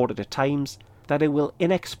have reported at times that it will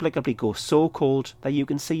inexplicably go so cold that you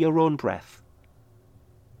can see your own breath.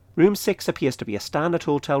 Room 6 appears to be a standard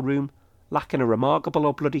hotel room, lacking a remarkable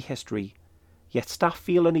or bloody history, yet staff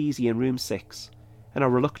feel uneasy in room 6 and are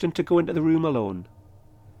reluctant to go into the room alone.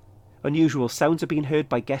 Unusual sounds are being heard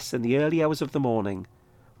by guests in the early hours of the morning,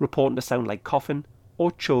 reporting to sound like coughing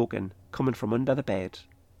or choking coming from under the bed.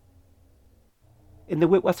 In the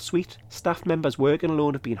Whitworth suite, staff members working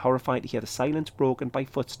alone have been horrified to hear the silence broken by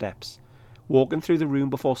footsteps walking through the room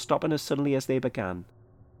before stopping as suddenly as they began.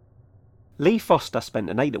 Lee Foster spent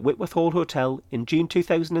a night at Whitworth Hall Hotel in June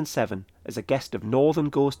 2007 as a guest of Northern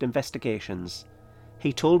Ghost Investigations.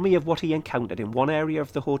 He told me of what he encountered in one area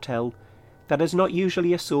of the hotel that is not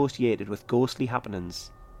usually associated with ghostly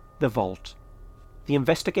happenings: the vault. The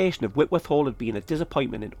investigation of Whitworth Hall had been a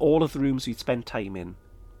disappointment in all of the rooms we'd spent time in.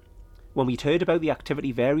 When we'd heard about the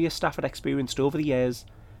activity various staff had experienced over the years,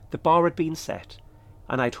 the bar had been set,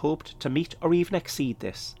 and I'd hoped to meet or even exceed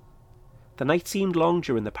this. The night seemed long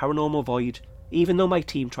during the paranormal void, even though my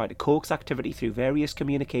team tried to coax activity through various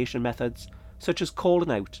communication methods such as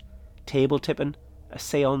calling out, table tipping, a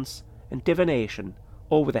seance, and divination,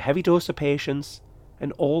 all with a heavy dose of patience,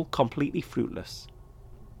 and all completely fruitless.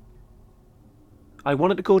 I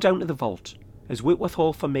wanted to go down to the vault, as Whitworth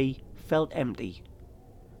Hall for me felt empty.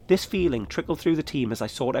 This feeling trickled through the team as I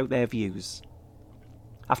sought out their views.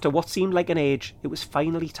 After what seemed like an age, it was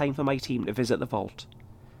finally time for my team to visit the vault.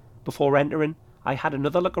 Before entering, I had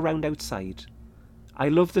another look around outside. I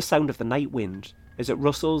loved the sound of the night wind as it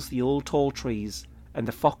rustles the old tall trees, and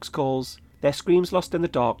the fox calls, their screams lost in the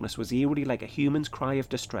darkness, was eerily like a human's cry of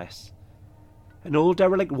distress. An old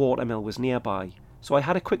derelict watermill was nearby, so I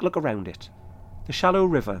had a quick look around it. The shallow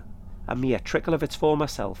river, a mere trickle of its former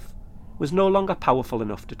self, was no longer powerful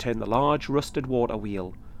enough to turn the large rusted water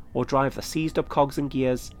wheel or drive the seized up cogs and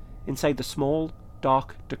gears inside the small,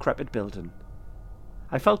 dark, decrepit building.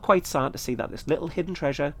 I felt quite sad to see that this little hidden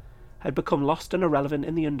treasure had become lost and irrelevant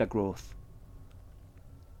in the undergrowth.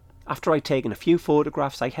 After I'd taken a few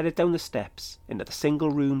photographs, I headed down the steps into the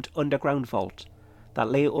single-roomed underground vault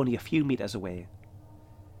that lay only a few metres away.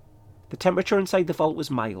 The temperature inside the vault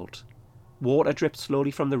was mild. Water dripped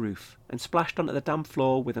slowly from the roof and splashed onto the damp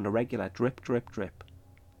floor with an irregular drip, drip, drip.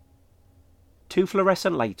 2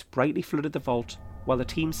 fluorescent lights brightly flooded the vault while the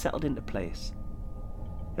team settled into place.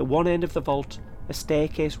 At one end of the vault, a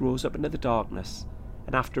staircase rose up into the darkness,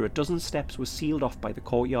 and after a dozen steps was sealed off by the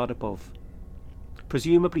courtyard above.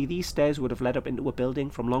 Presumably these stairs would have led up into a building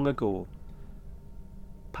from long ago.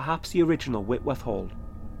 Perhaps the original Whitworth Hall.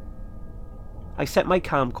 I set my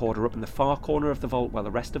camcorder up in the far corner of the vault while the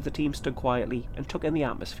rest of the team stood quietly and took in the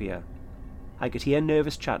atmosphere. I could hear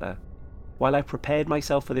nervous chatter while I prepared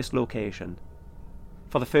myself for this location.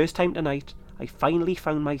 For the first time tonight, I finally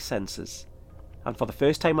found my senses, and for the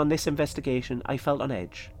first time on this investigation, I felt on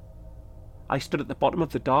edge. I stood at the bottom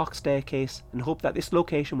of the dark staircase and hoped that this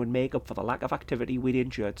location would make up for the lack of activity we'd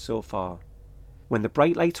endured so far. When the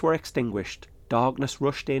bright lights were extinguished, darkness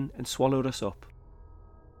rushed in and swallowed us up.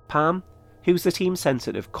 Pam, who's the team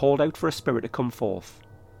sensitive, called out for a spirit to come forth.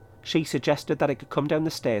 She suggested that it could come down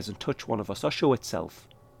the stairs and touch one of us or show itself.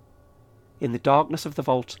 In the darkness of the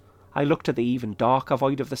vault, I looked at the even darker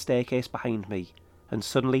void of the staircase behind me, and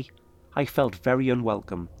suddenly I felt very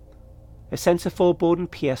unwelcome. A sense of foreboding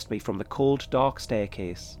pierced me from the cold, dark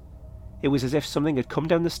staircase. It was as if something had come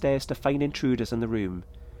down the stairs to find intruders in the room,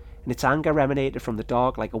 and its anger emanated from the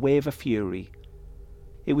dark like a wave of fury.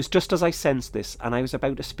 It was just as I sensed this, and I was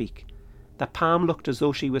about to speak, that Pam looked as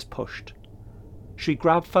though she was pushed. She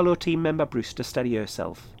grabbed fellow team member Bruce to steady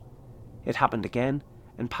herself. It happened again,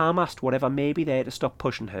 and Pam asked whatever may be there to stop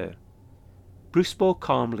pushing her. Bruce spoke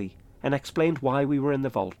calmly and explained why we were in the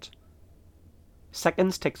vault.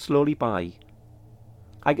 Seconds ticked slowly by.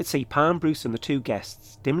 I could see Pam, Bruce and the two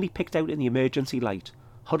guests, dimly picked out in the emergency light,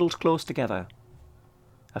 huddled close together.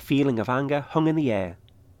 A feeling of anger hung in the air.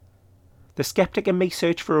 The skeptic in me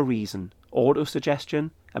searched for a reason.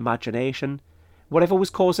 Auto-suggestion, imagination, whatever was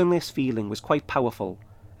causing this feeling was quite powerful,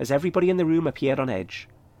 as everybody in the room appeared on edge.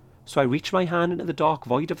 So I reached my hand into the dark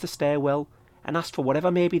void of the stairwell and asked for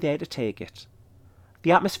whatever may be there to take it.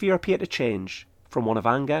 The atmosphere appeared to change, from one of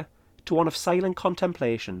anger to one of silent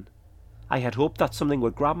contemplation. I had hoped that something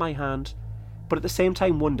would grab my hand, but at the same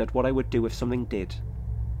time wondered what I would do if something did.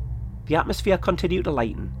 The atmosphere continued to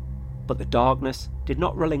lighten, but the darkness did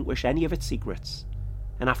not relinquish any of its secrets,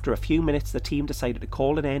 and after a few minutes the team decided to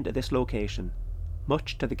call an end to this location,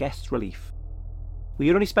 much to the guests' relief. We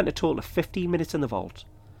had only spent a total of 15 minutes in the vault,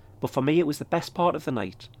 but for me it was the best part of the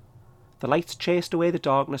night. The lights chased away the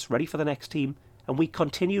darkness ready for the next team, and we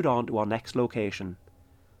continued on to our next location.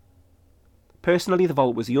 Personally, the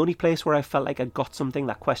vault was the only place where I felt like I got something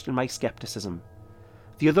that questioned my skepticism.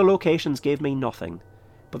 The other locations gave me nothing,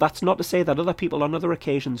 but that's not to say that other people on other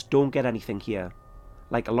occasions don't get anything here.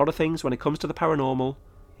 Like a lot of things when it comes to the paranormal,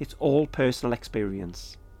 it's all personal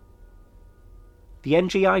experience. The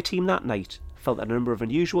NGI team that night felt that a number of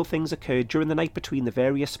unusual things occurred during the night between the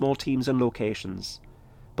various small teams and locations,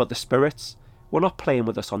 but the spirits were not playing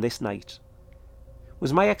with us on this night.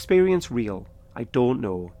 Was my experience real? I don't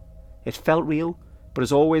know. It felt real, but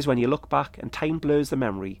as always when you look back and time blurs the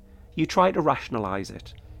memory, you try to rationalise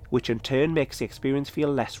it, which in turn makes the experience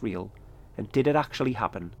feel less real. And did it actually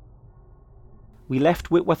happen? We left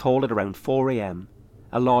Whitworth Hall at around 4 AM.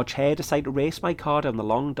 A large hare decided to race my car down the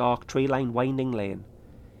long, dark, tree-lined winding lane.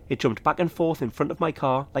 It jumped back and forth in front of my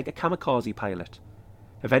car like a kamikaze pilot.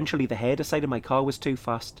 Eventually the hare decided my car was too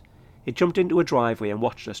fast. It jumped into a driveway and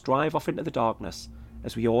watched us drive off into the darkness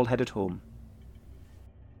as we all headed home.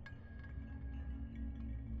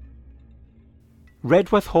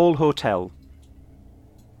 Redworth Hall Hotel.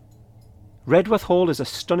 Redworth Hall is a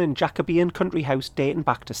stunning Jacobean country house dating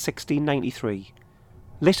back to 1693.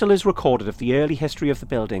 Little is recorded of the early history of the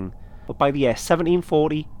building, but by the year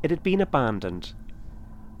 1740 it had been abandoned.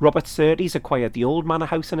 Robert Surtees acquired the old manor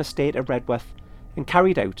house and estate at Redworth and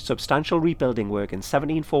carried out substantial rebuilding work in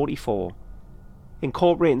 1744.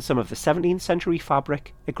 Incorporating some of the 17th century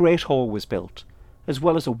fabric, a great hall was built, as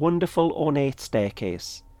well as a wonderful ornate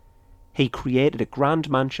staircase. He created a grand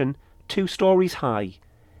mansion 2 stories high,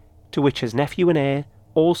 to which his nephew and heir,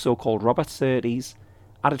 also called Robert Surtees,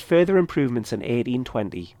 added further improvements in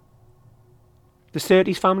 1820. The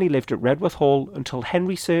Surtees family lived at Redworth Hall until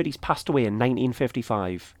Henry Surtees passed away in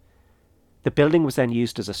 1955. The building was then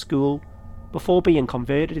used as a school, before being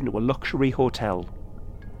converted into a luxury hotel.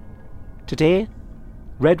 Today,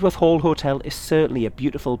 Redworth Hall Hotel is certainly a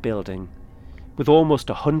beautiful building, with almost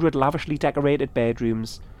 100 lavishly decorated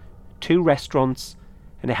bedrooms, 2 restaurants,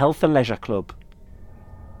 and a health and leisure club.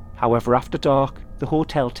 However, after dark, the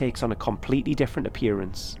hotel takes on a completely different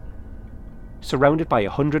appearance. Surrounded by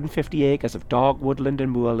 150 acres of dark woodland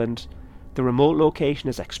and moorland, the remote location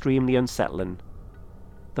is extremely unsettling.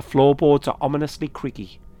 The floorboards are ominously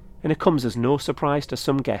creaky, and it comes as no surprise to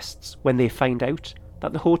some guests when they find out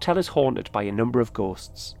that the hotel is haunted by a number of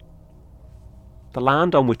ghosts. The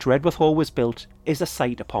land on which Redworth Hall was built is a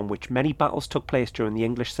site upon which many battles took place during the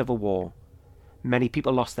English Civil War. Many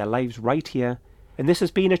people lost their lives right here, and this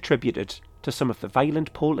has been attributed to some of the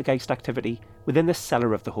violent poltergeist activity within the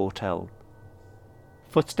cellar of the hotel.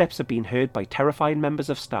 Footsteps have been heard by terrified members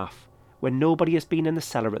of staff when nobody has been in the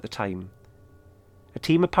cellar at the time. A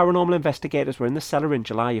team of paranormal investigators were in the cellar in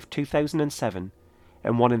July of 2007,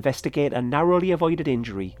 and one investigator narrowly avoided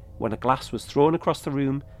injury when a glass was thrown across the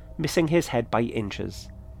room, missing his head by inches.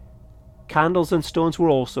 Candles and stones were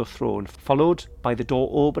also thrown, followed by the door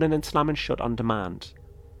opening and slamming shut on demand.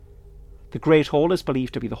 The Great Hall is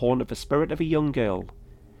believed to be the haunt of the spirit of a young girl.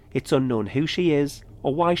 It's unknown who she is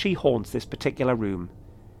or why she haunts this particular room.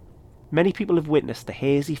 Many people have witnessed the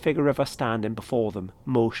hazy figure of her standing before them,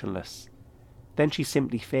 motionless. Then she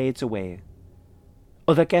simply fades away.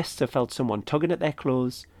 Other guests have felt someone tugging at their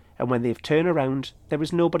clothes, and when they've turned around, there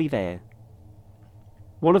is nobody there.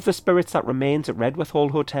 One of the spirits that remains at Redworth Hall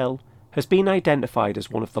Hotel has been identified as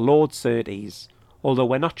one of the Lord Surtees, although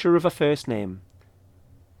we're not sure of her first name.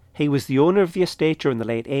 He was the owner of the estate during the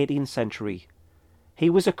late 18th century. He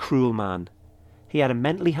was a cruel man. He had a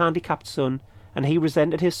mentally handicapped son, and he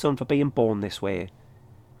resented his son for being born this way.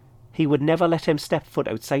 He would never let him step foot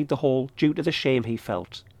outside the hall due to the shame he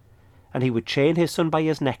felt, and he would chain his son by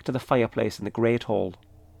his neck to the fireplace in the great hall.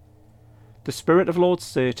 The spirit of Lord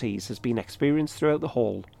Surtees has been experienced throughout the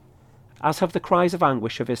hall, as have the cries of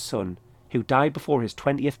anguish of his son, who died before his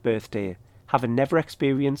 20th birthday, having never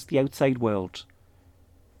experienced the outside world.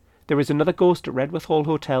 There is another ghost at Redworth Hall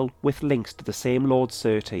Hotel with links to the same Lord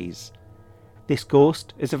Surtees. This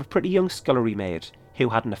ghost is of a pretty young scullery maid who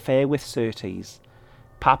had an affair with Surtees,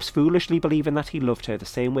 perhaps foolishly believing that he loved her the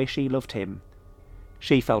same way she loved him.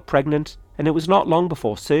 She fell pregnant, and it was not long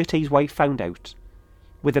before Surtees' wife found out.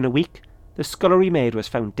 Within a week, the scullery maid was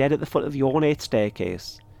found dead at the foot of the ornate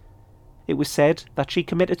staircase. It was said that she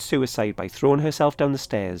committed suicide by throwing herself down the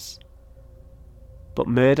stairs. But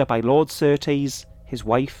murder by Lord Surtees, his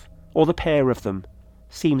wife, or the pair of them,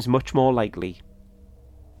 seems much more likely.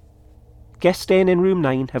 Guests staying in room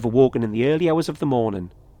 9 have awoken in the early hours of the morning,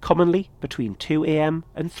 commonly between 2 a.m.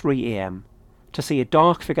 and 3 a.m, to see a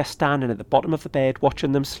dark figure standing at the bottom of the bed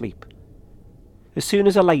watching them sleep. As soon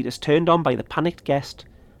as a light is turned on by the panicked guest,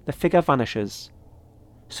 the figure vanishes.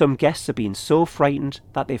 Some guests have been so frightened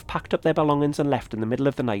that they've packed up their belongings and left in the middle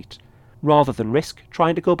of the night, rather than risk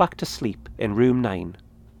trying to go back to sleep in room 9.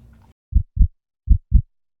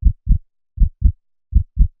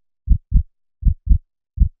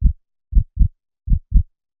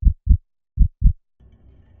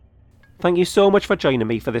 Thank you so much for joining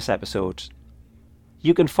me for this episode.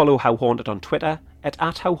 You can follow How Haunted on Twitter at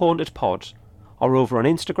 @HowHauntedPod, or over on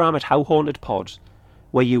Instagram at HowHauntedPod,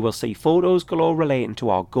 where you will see photos galore relating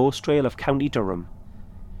to our ghost trail of County Durham.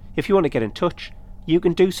 If you want to get in touch, you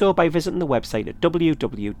can do so by visiting the website at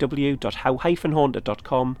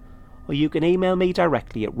www.how-haunted.com, or you can email me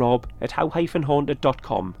directly at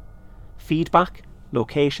rob@how-haunted.com. Feedback,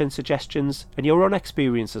 location suggestions, and your own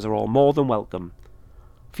experiences are all more than welcome.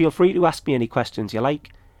 Feel free to ask me any questions you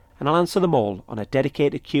like, and I'll answer them all on a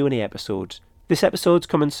dedicated Q&A episode. This episode's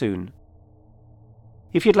coming soon.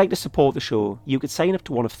 If you'd like to support the show, you could sign up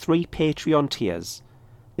to one of 3 Patreon tiers.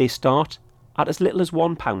 They start at as little as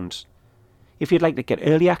 £1. If you'd like to get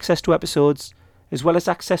early access to episodes, as well as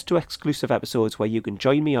access to exclusive episodes where you can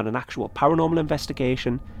join me on an actual paranormal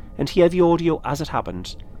investigation and hear the audio as it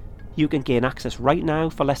happened, you can gain access right now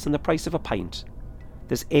for less than the price of a pint.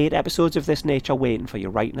 There's 8 episodes of this nature waiting for you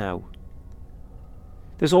right now.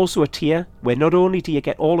 There's also a tier where not only do you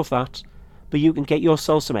get all of that, but you can get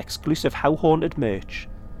yourself some exclusive How Haunted merch,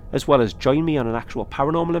 as well as join me on an actual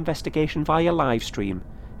paranormal investigation via live stream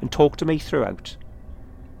and talk to me throughout.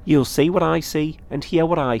 You'll see what I see and hear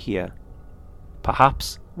what I hear.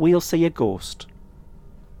 Perhaps we'll see a ghost.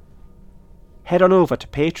 Head on over to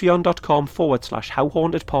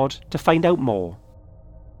patreon.com/HowHauntedPod to find out more.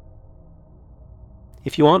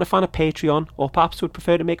 If you aren't a fan of Patreon, or perhaps would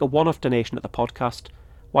prefer to make a one-off donation at the podcast,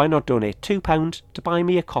 why not donate £2 to buy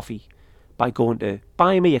me a coffee by going to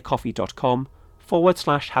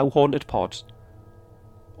buymeacoffee.com/HowHauntedPod.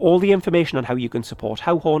 All the information on how you can support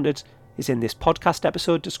How Haunted is in this podcast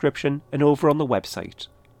episode description and over on the website.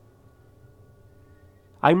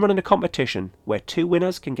 I'm running a competition where 2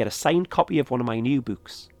 winners can get a signed copy of one of my new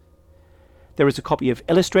books. There is a copy of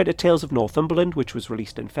Illustrated Tales of Northumberland, which was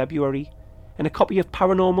released in February, and a copy of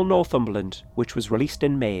Paranormal Northumberland, which was released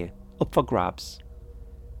in May, up for grabs.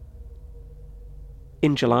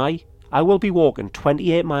 In July, I will be walking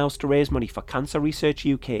 28 miles to raise money for Cancer Research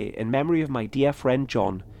UK in memory of my dear friend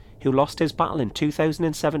John, who lost his battle in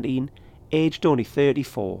 2017, aged only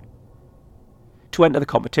 34. To enter the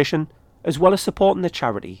competition, as well as supporting the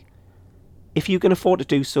charity, if you can afford to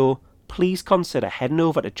do so, please consider heading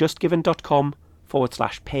over to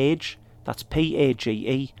justgiving.com/page, that's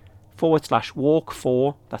PAGE,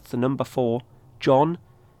 /walk4, that's the number 4, John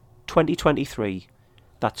 2023.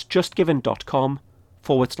 That's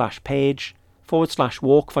justgiving.com/page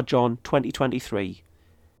 /walk for John 2023.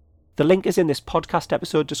 The link is in this podcast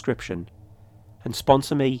episode description. And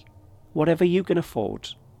sponsor me whatever you can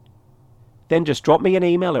afford. Then just drop me an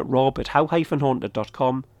email at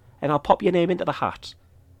rob@how-haunted.com and I'll pop your name into the hat.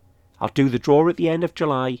 I'll do the draw at the end of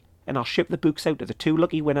July and I'll ship the books out to the 2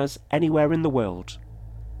 lucky winners anywhere in the world.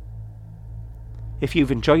 If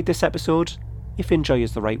you've enjoyed this episode, if enjoy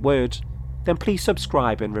is the right word, then please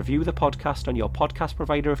subscribe and review the podcast on your podcast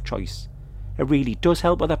provider of choice. It really does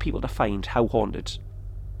help other people to find How Haunted.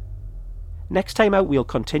 Next time out, we'll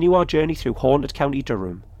continue our journey through haunted County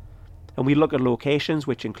Durham, and we look at locations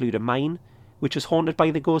which include a mine, which is haunted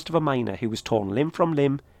by the ghost of a miner who was torn limb from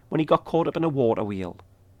limb when he got caught up in a water wheel.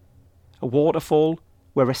 A waterfall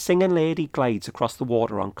where a singing lady glides across the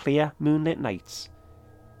water on clear, moonlit nights.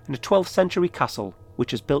 And a 12th century castle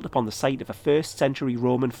which is built upon the site of a 1st century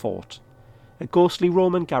Roman fort. A ghostly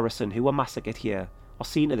Roman garrison who were massacred here are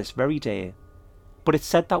seen to this very day, but it's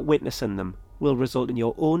said that witnessing them will result in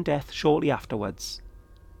your own death shortly afterwards.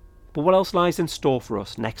 But what else lies in store for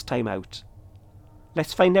us next time out?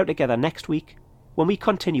 Let's find out together next week when we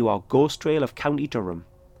continue our ghost trail of County Durham.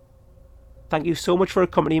 Thank you so much for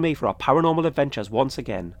accompanying me for our paranormal adventures once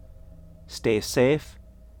again. Stay safe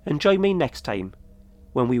and join me next time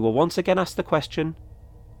when we will once again ask the question,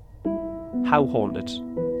 how haunted?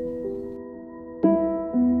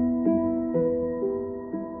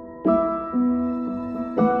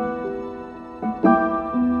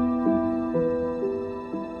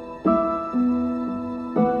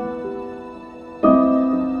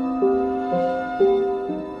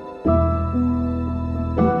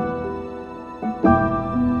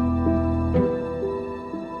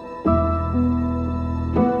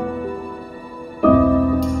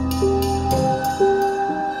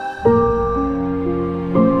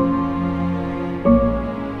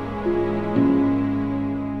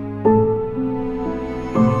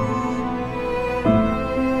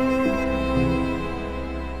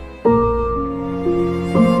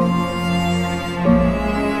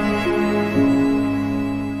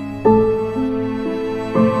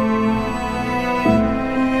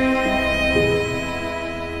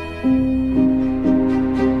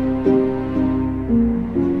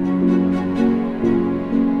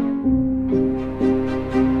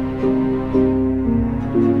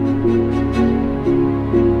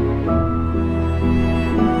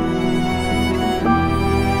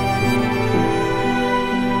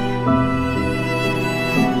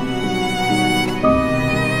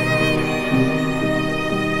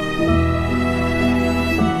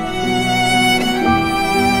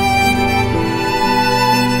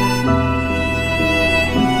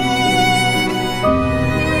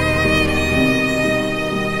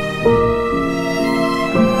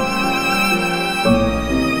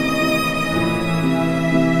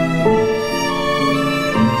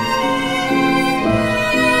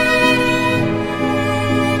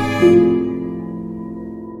 you.